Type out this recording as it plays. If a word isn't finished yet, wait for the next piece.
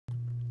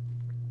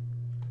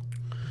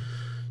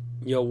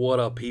Yo, what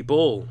up,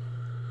 people?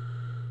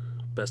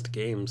 Best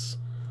games.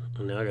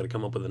 And now I gotta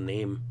come up with a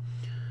name.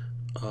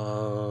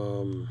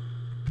 Um.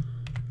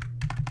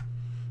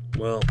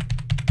 Well,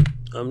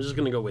 I'm just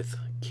gonna go with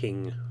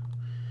King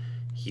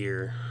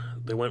here.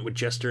 They went with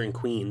Jester and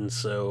Queen,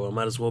 so I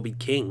might as well be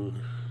King.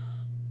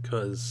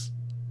 Cause,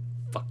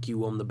 fuck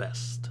you, I'm the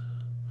best.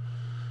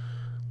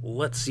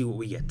 Let's see what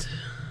we get.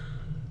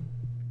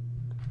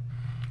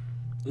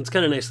 It's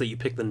kind of nice that you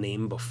pick the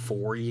name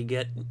before you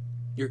get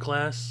your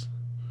class.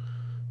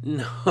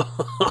 No,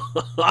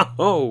 I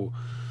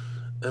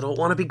don't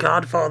want to be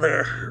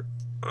Godfather.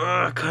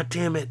 Ugh, God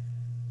damn it.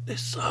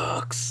 This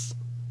sucks.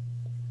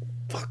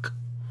 Fuck.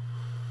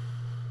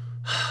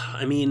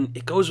 I mean,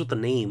 it goes with the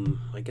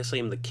name. I guess I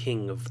am the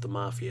king of the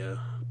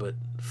mafia, but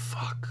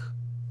fuck.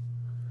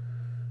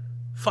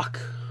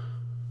 Fuck.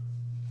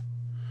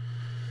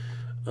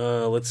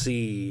 Let's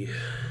see.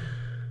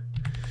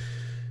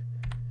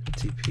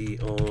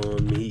 TP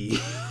on me.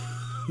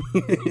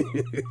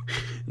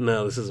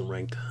 No, this isn't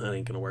ranked. That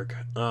ain't gonna work.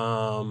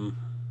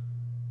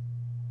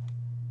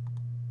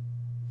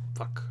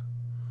 Fuck.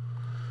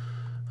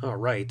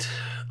 Alright.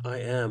 I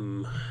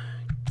am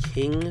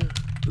King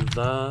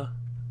the...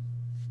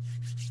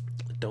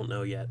 I don't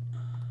know yet.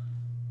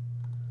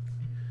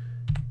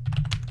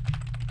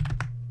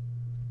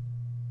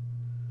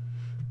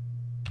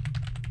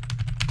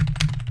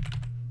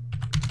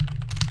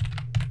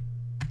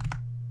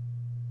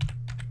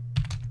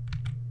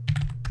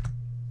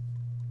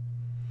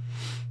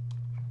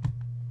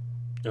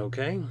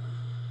 Okay.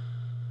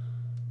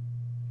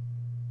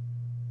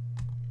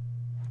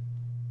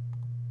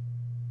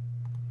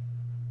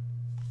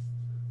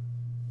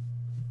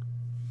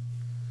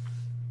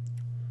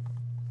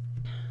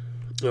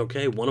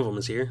 Okay, one of them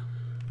is here.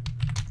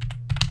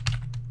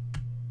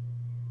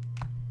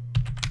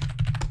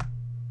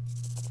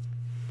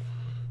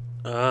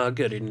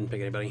 Good, he didn't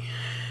pick anybody.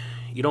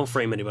 You don't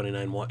frame anybody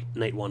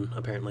night one,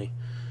 apparently.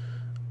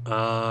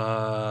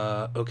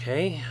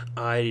 Okay.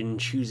 I didn't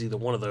choose either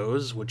one of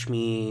those, which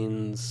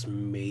means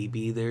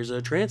maybe there's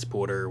a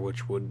transporter,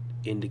 which would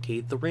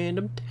indicate the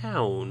random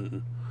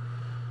town.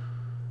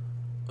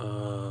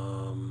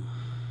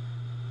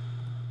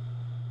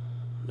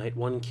 Night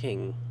one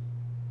king.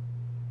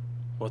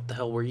 What the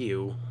hell were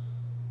you?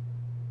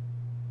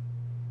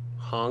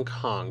 Honk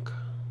honk.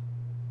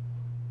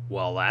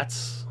 Well,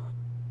 that's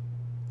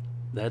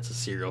a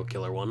serial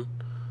killer one.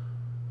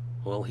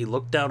 Well, he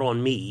looked out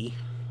on me,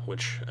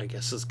 which I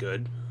guess is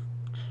good.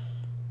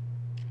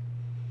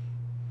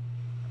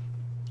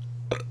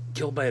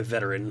 Killed by a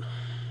veteran.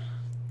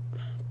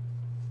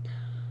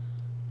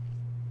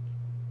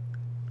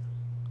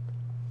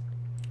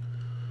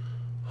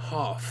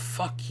 Oh,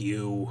 fuck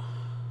you.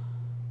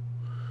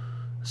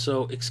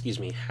 So, excuse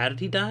me, how did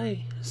he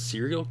die?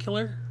 Serial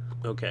killer?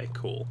 Okay,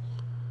 cool.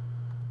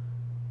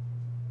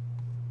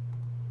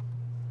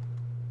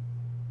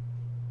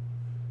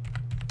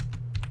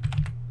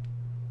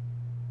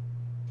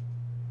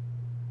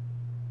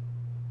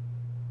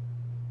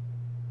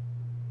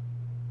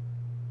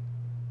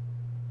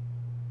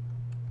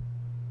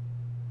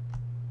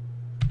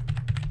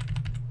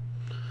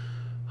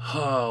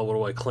 Oh, what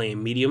do I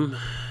claim? Medium?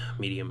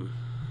 Medium.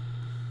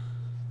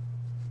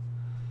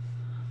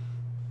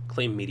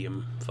 Claim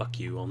medium.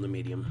 Fuck you on the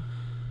medium.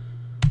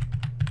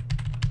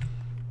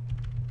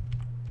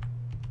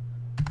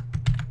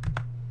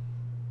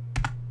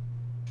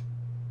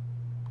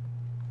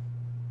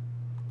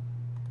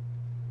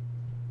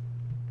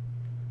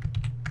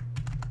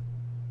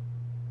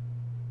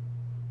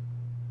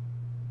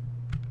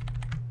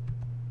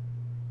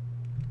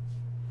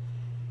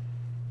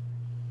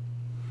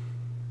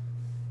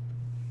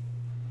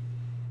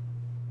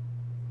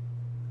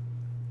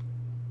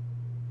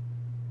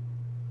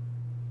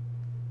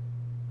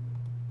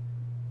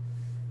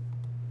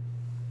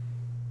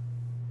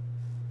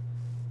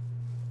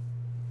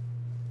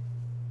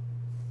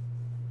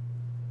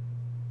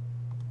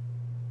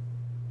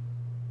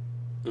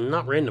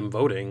 Not random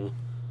voting.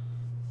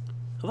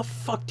 How the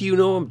fuck do you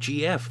know I'm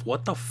GF?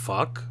 What the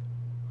fuck?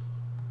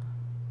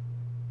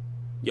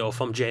 Yo,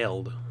 if I'm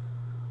jailed.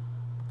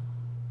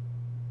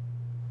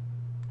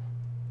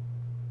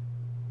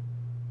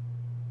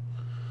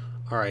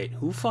 Alright,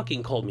 who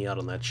fucking called me out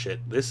on that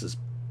shit? This is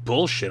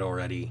bullshit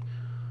already.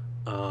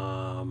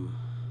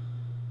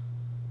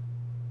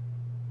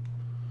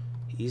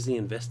 He's the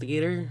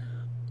investigator?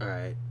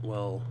 Alright,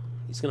 well,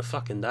 he's gonna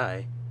fucking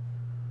die.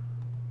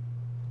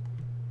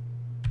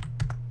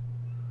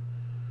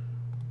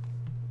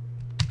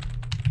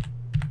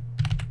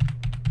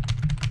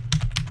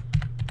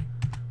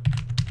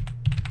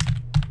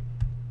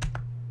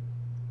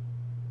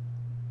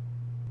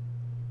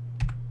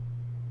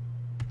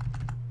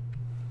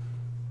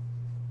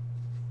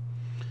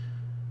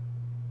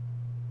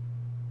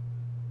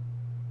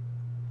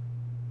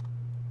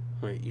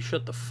 Wait, you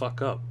shut the fuck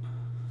up.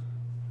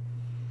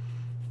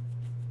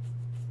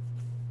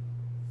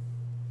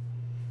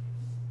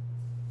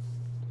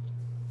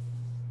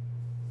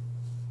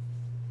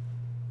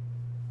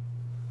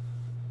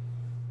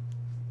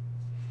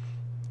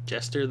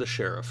 Jester the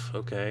Sheriff,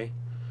 okay.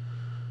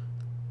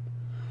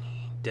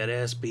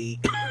 Deadass B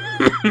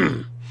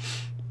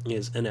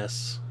is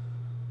NS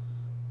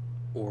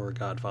or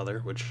Godfather,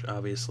 which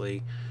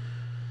obviously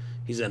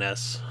he's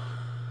NS.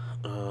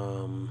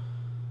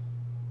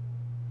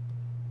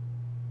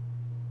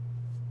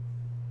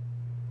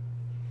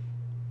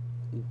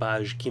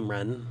 Baj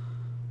Kimran.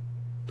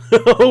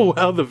 Oh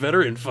wow, the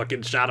veteran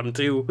fucking shot him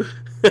too.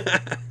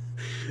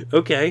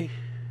 Okay.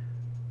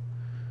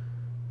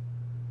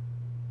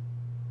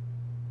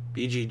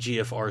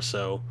 BGGF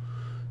Arso.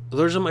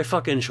 Those are my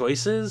fucking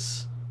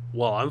choices?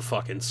 Well, I'm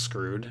fucking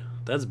screwed.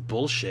 That's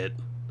bullshit.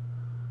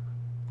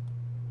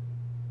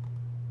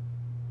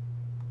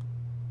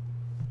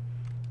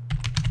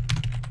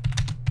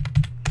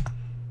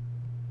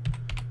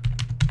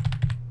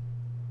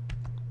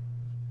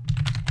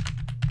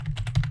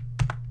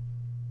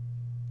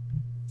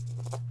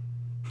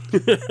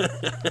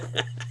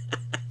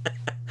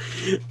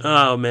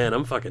 Oh man,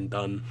 I'm fucking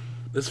done.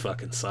 This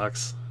fucking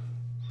sucks.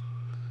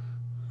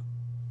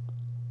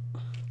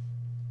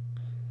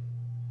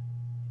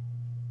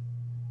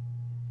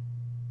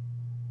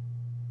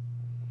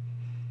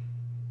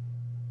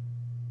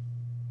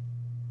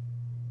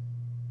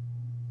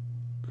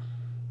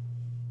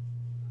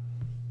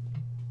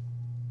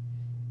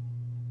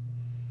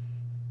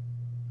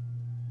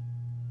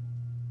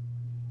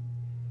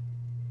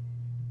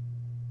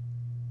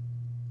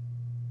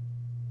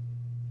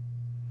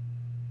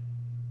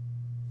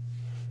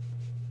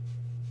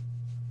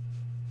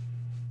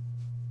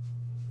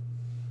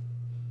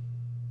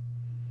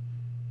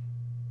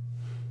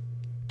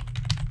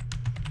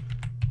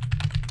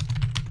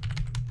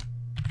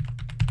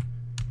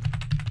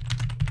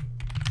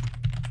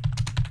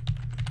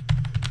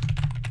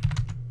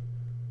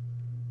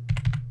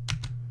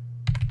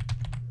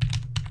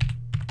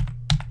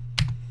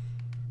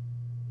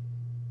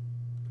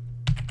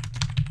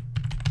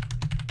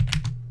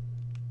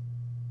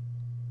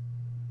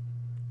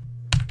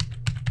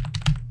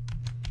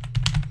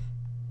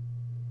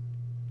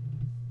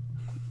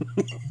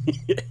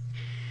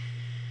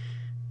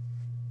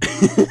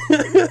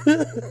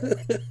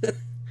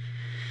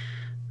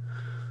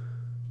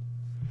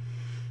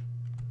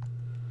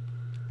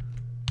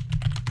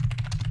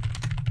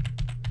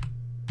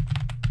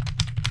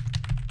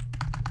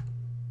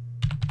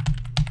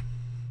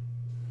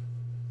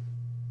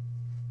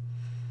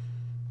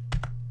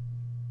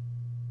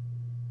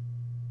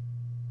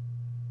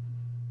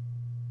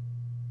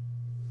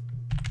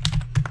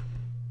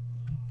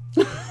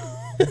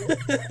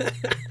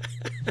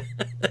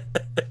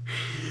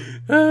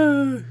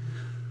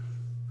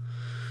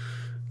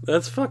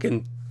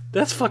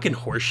 That's fucking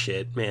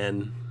horseshit,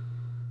 man.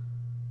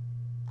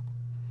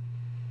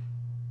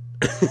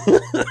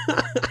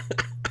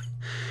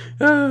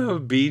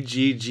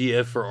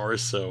 BGGF for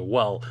Arso.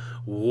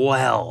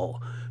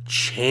 Well,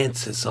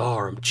 chances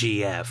are I'm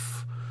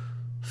GF.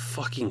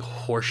 Fucking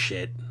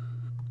horseshit.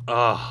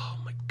 Oh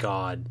my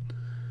god.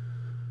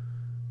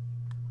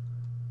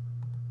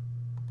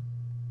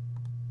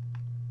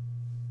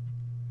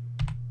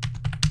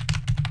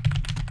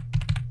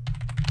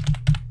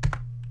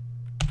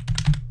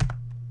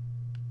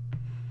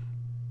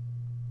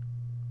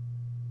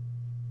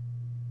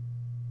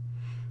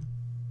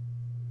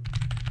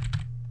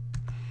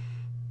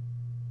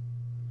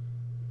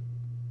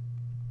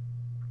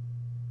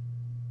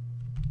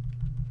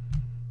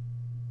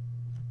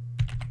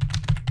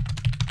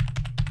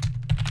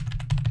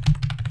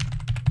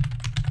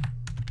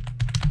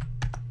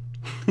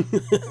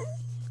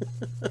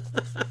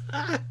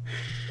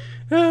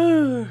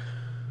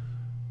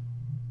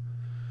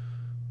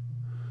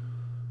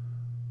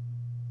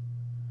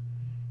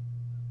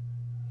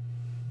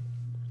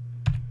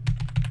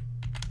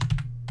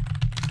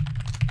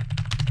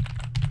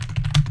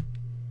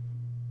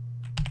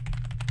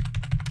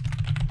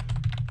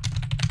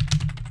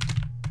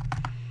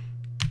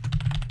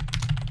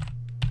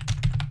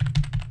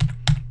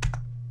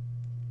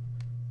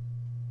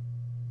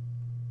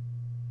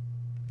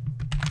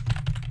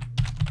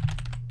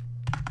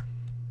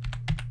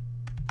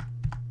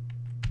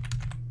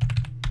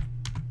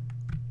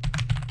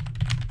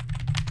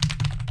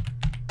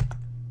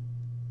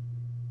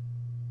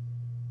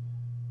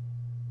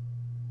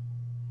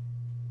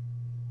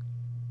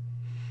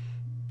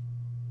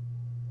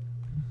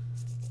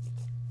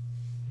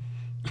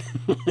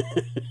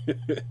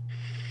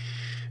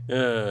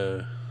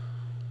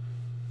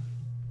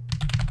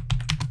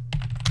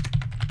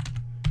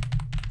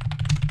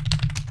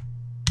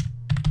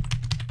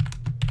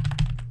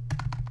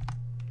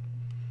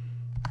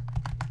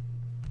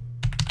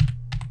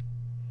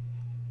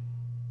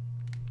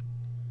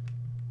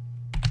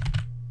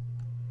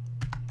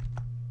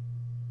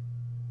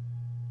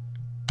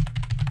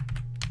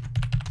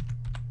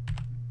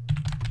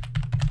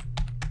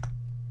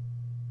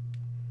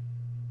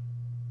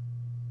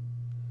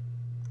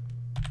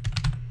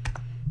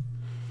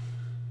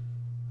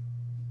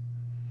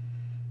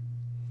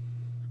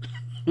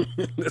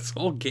 This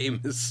whole game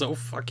is so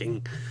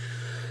fucking...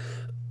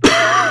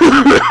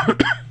 Oh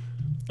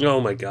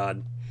my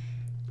god.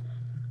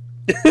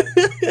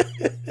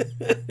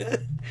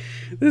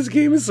 This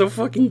game is so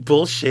fucking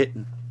bullshit.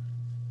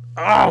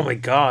 Oh my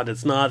god,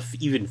 it's not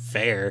even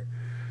fair.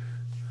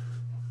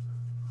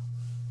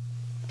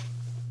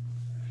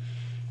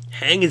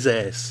 Hang his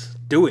ass.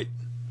 Do it.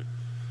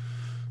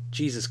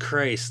 Jesus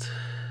Christ.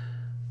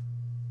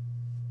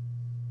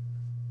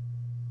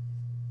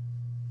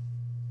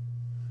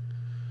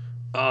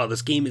 Oh,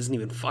 this game isn't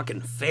even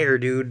fucking fair,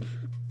 dude.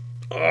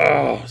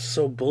 Oh,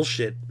 so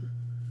bullshit.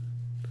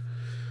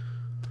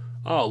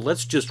 Oh,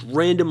 let's just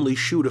randomly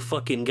shoot a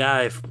fucking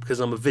guy because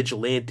I'm a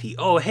vigilante.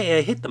 Oh, hey,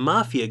 I hit the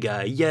mafia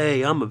guy.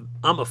 Yay, I'm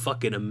a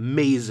fucking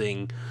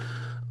amazing.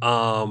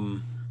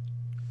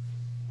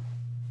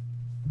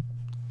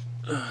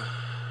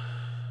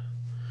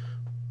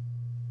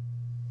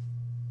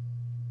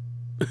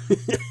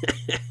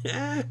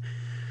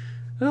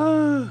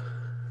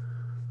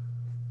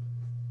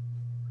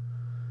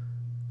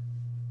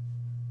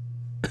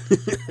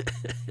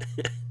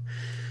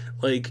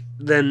 Like,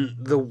 then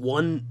the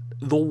one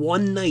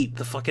night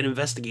the fucking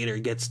investigator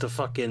gets to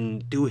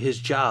fucking do his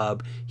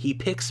job, he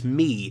picks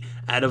me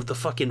out of the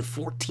fucking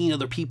 14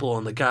 other people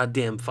on the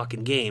goddamn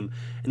fucking game,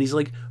 and he's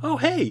like, oh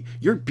hey,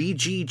 you're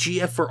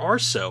BGGF for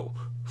Arso.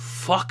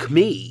 Fuck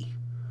me.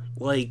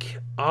 Like,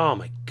 oh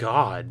my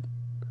god.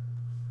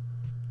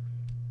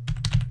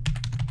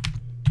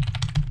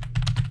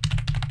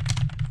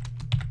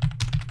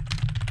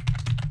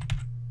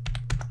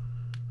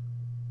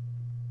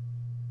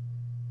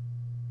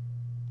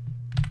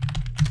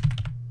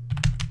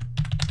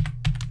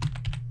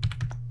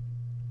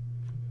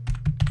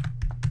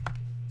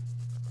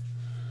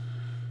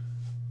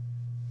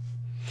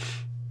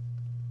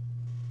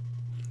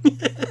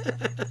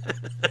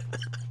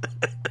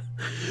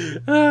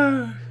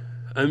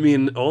 I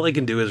mean, all I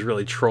can do is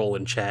really troll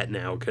in chat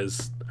now,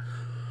 because,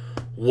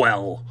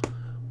 well,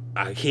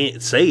 I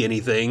can't say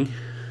anything.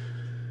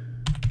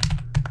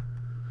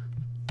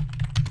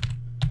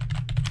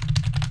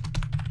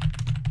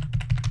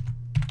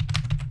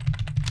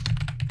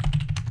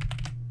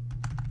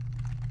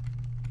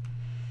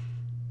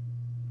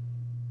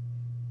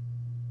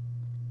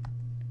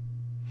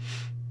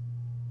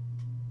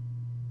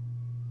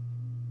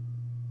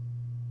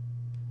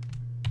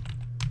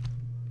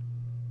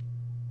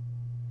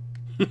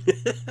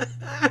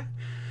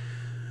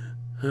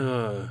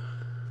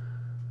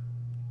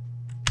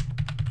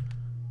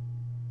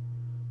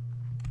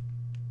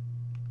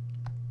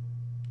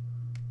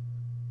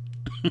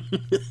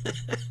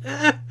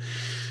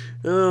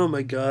 Oh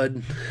my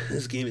god,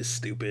 this game is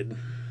stupid.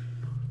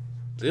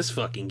 This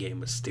fucking game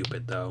was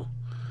stupid, though.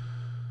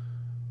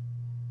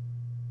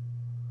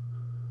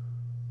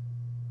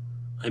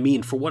 I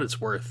mean, for what it's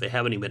worth, they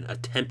haven't even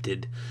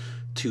attempted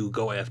to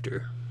go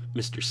after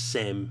Mr.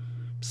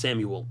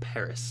 Samuel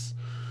Paris.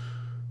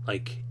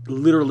 Like,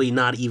 literally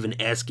not even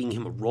asking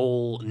him a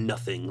role,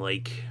 nothing.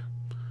 Like,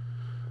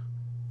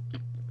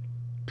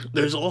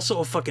 there's also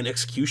a fucking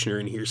executioner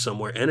in here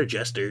somewhere, and a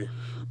jester,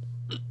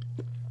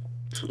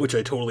 which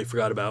I totally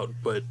forgot about,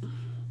 but,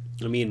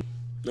 I mean,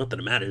 not that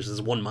it matters.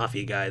 There's one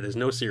mafia guy, there's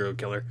no serial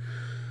killer.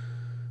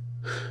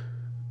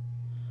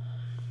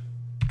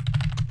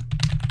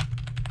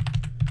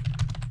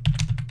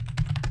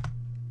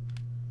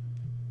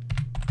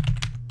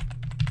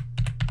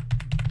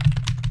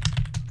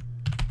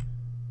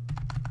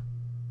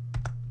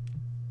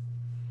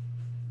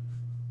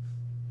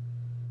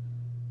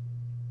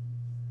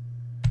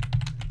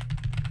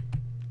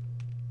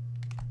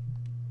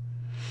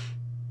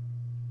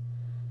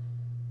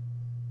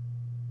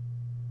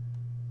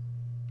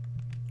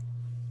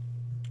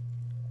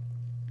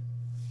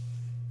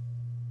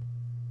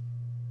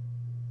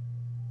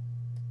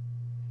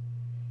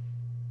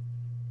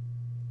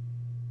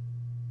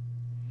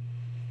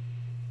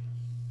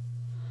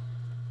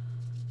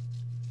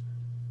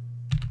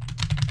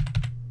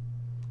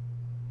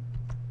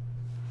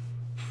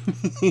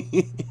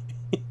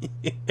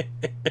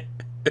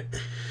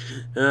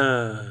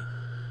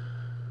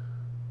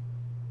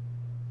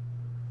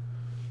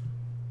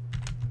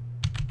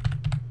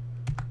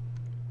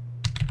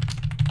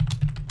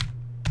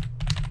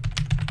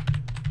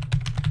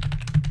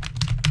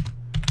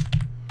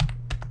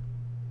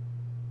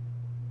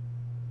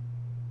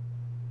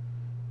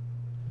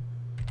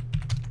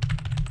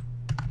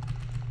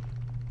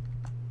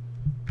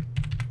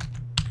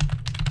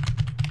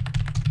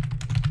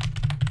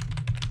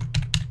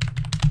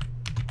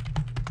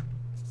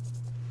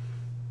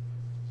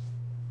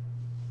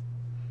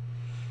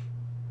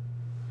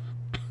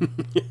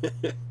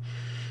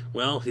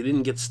 Well, he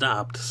didn't get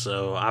stopped,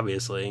 so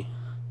obviously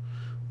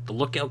the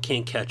lookout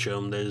can't catch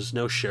him. There's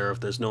no sheriff,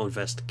 there's no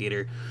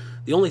investigator.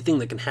 The only thing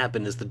that can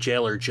happen is the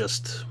jailer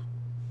just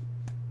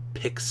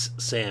picks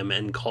Sam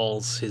and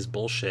calls his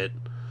bullshit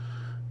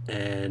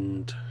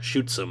and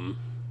shoots him.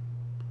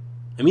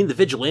 I mean, the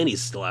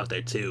vigilante's still out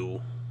there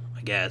too,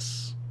 I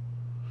guess.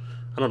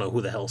 I don't know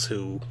who the hell's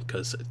who,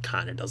 because it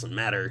kind of doesn't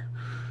matter.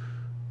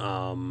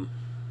 The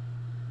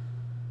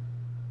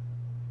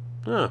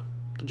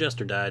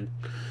jester died.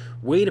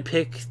 Way to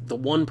pick the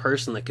one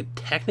person that could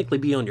technically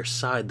be on your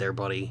side there,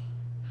 buddy.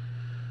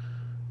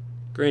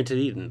 Granted,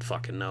 he didn't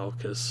fucking know,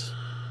 because...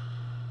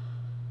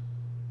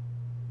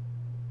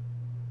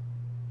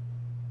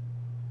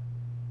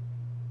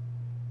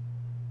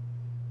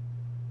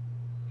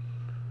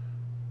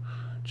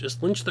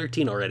 Just lynch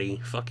 13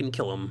 already. Fucking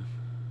kill him.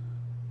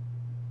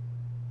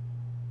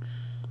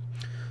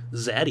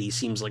 Zaddy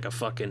seems like a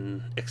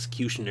fucking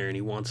executioner and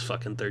he wants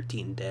fucking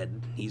 13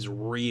 dead. He's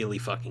really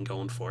fucking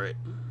going for it.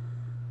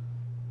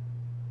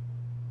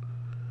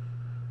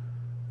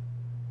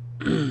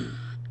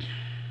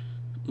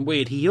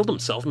 Wait, he healed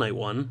himself night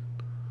 1.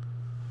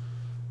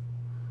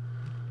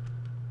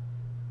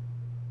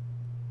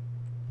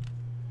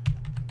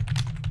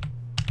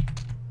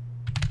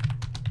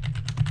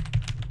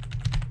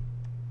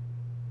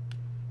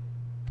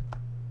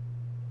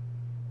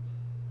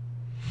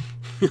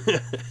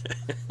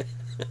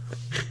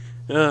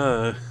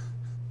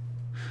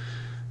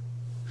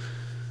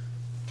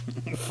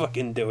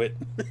 Fucking do it.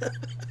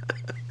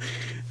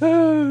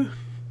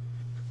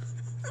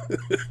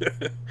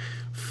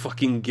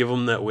 Fucking give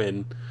him that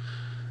win.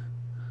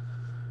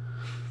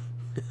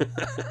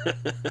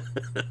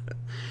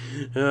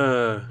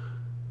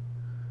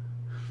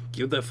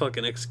 Give that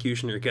fucking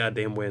executioner a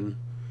goddamn win.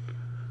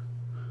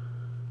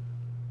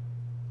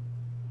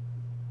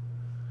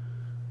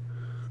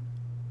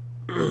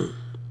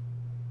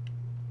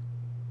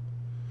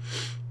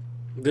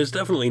 There's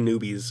definitely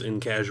newbies in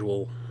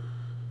casual.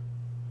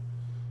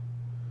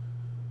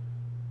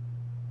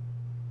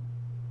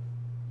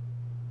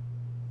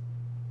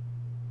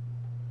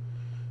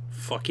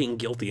 Fucking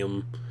guilty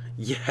him.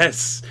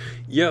 Yes!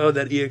 Yo,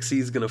 that EXE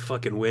is gonna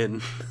fucking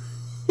win.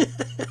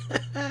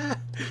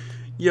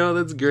 Yo,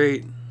 that's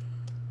great.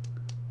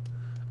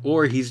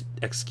 Or he's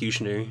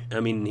executioner. I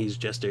mean, he's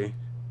jester.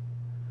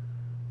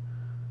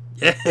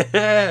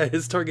 Yeah!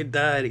 His target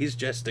died. He's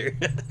jester.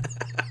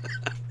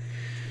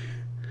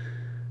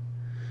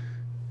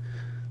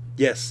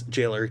 Yes,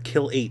 jailer,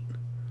 kill 8.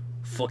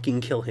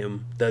 Fucking kill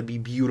him. That'd be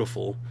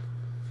beautiful.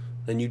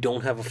 Then you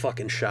don't have a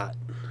fucking shot.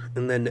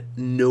 And then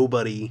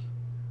nobody...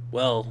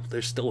 Well,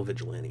 there's still a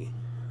vigilante.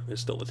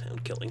 There's still the town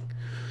killing.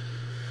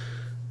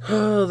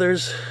 Oh,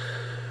 there's...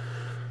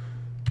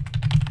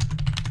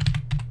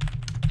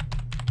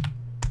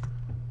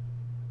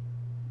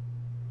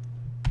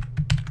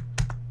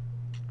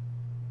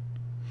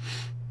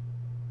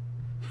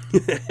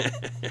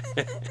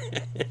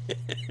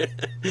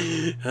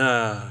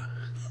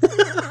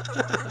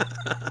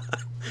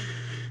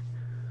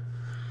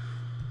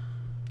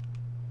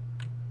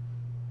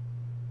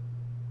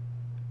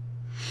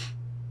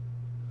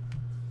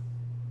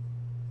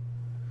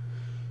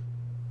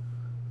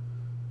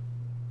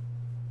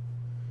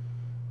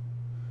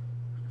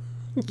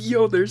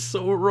 Yo, they're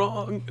so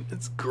wrong.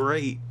 It's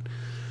great.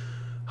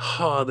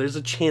 There's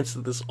a chance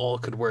that this all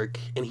could work.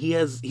 And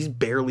he's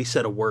barely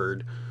said a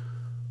word.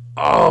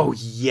 Oh,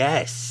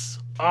 yes.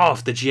 Oh,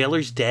 if the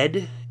jailer's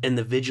dead and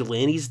the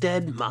vigilante's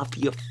dead,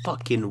 Mafia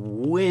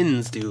fucking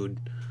wins, dude.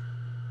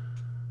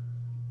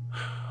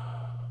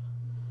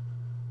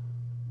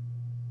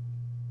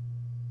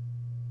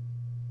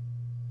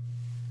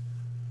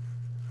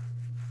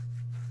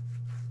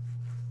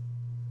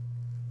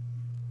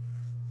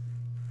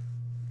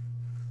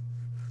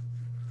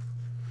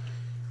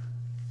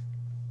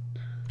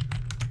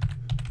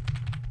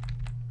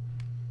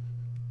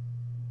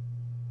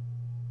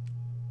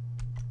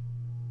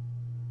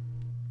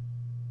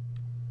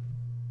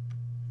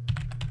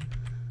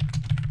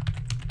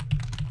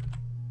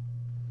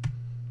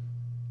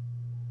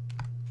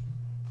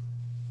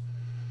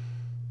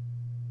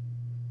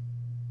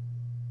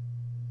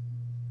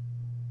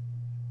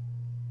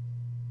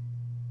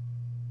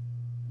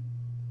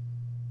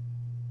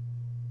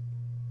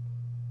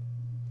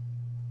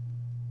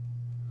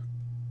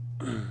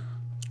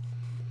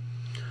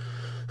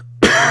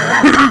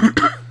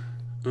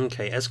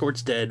 Okay,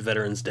 Escort's dead,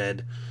 Veteran's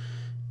dead,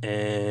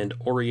 and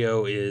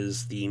Oreo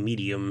is the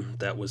medium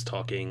that was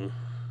talking,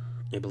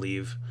 I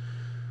believe.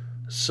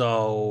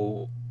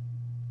 So...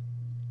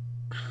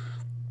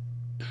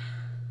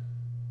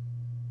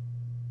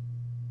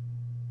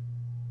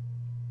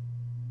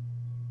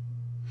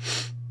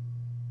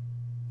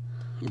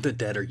 the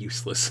dead are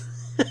useless.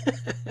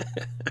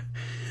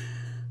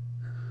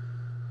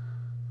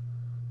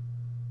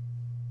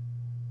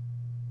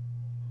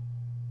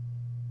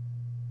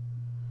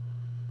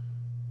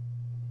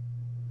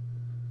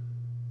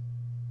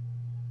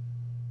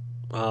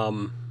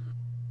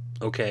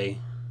 Okay.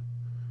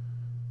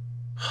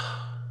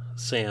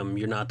 Sam,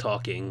 you're not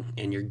talking,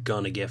 and you're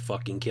gonna get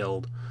fucking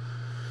killed.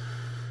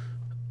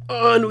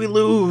 And we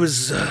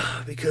lose,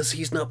 because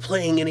he's not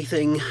playing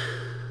anything.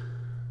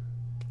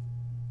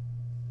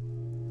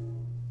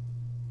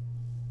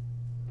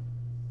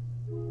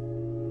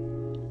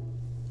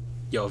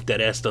 Yo, if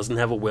Deadass doesn't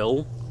have a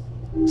will,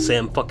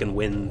 Sam fucking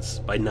wins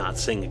by not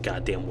saying a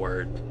goddamn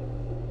word.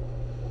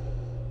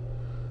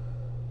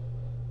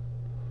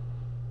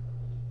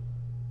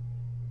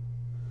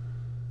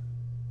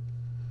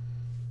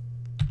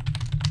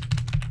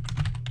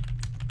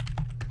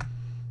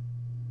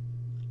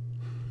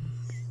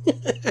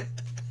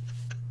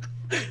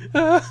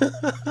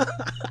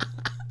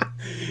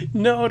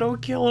 No,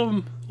 don't kill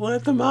him.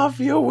 Let the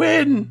Mafia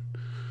win.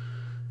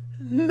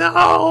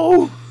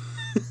 No!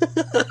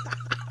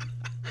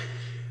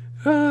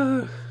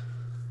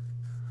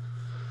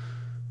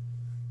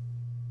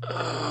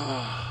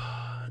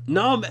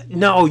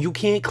 No, you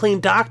can't claim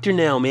Doctor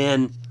now,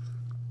 man.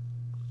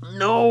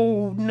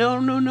 No.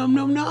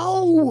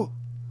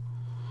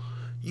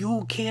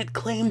 You can't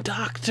claim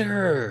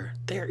Doctor.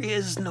 There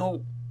is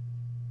no...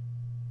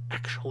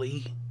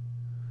 Actually...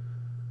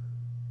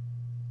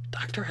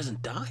 Doctor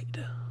hasn't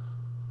died.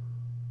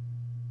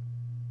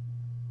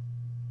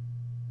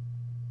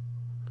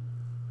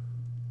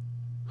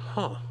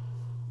 Huh.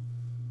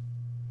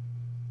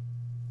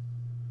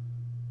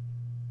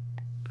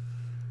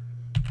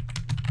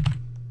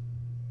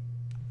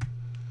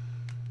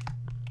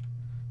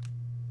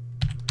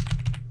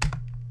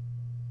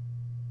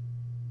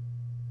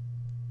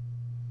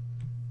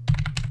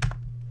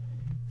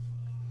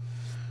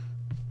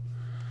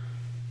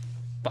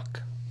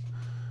 Fuck.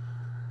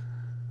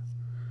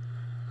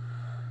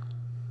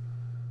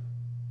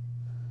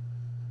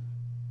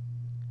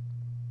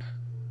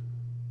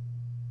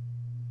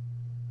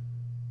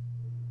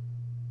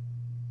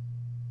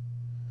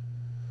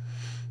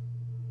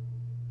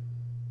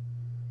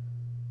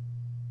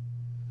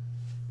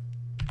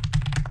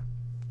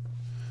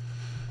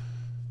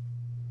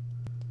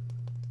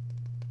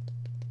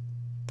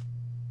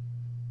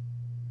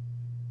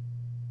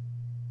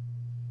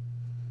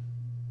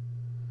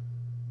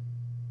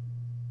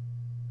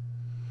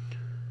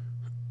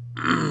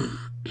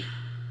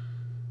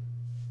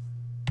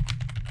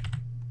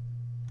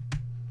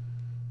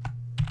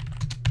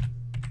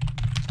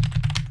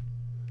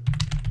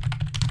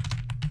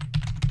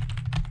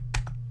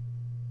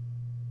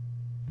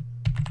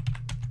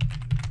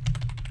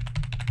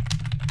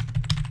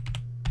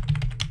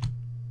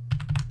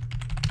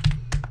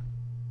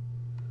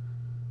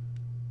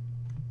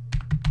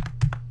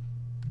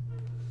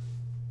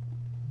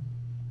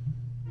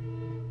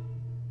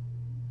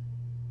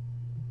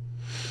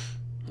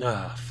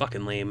 Ah,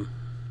 fucking lame.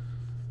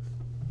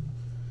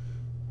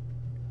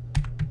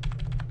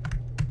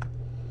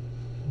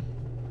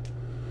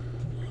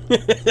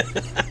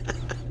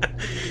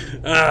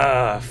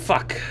 Ah,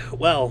 fuck.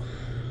 Well,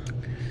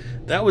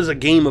 that was a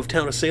game of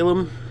Town of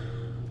Salem.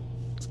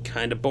 It's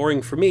kind of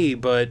boring for me,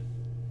 but...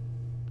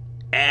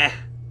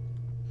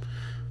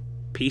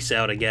 Peace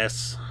out, I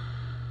guess.